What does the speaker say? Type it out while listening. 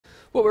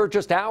Well, we're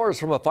just hours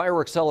from a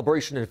fireworks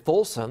celebration in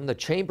Folsom. The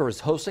Chamber is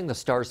hosting the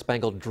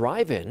Star-Spangled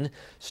Drive-In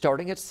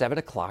starting at 7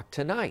 o'clock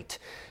tonight.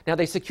 Now,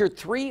 they secured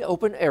 3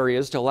 open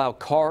areas to allow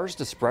cars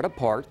to spread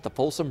apart. The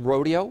Folsom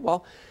Rodeo,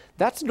 well,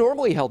 that's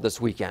normally held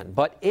this weekend,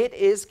 but it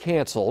is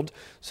canceled,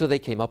 so they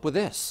came up with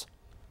this.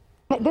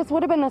 This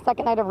would have been the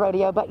second night of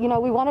rodeo, but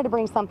we wanted to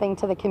bring something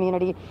to the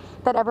community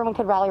that everyone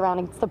could rally around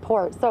and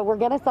support. So we're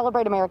going to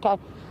celebrate America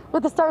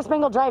with the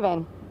Star-Spangled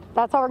Drive-In.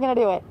 That's how we're going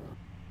to do it.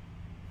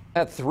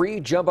 At 3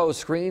 jumbo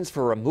screens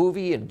for a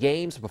movie and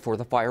games before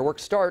the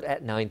fireworks start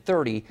at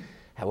 9:30.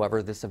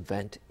 However, this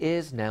event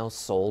is now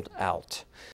sold out.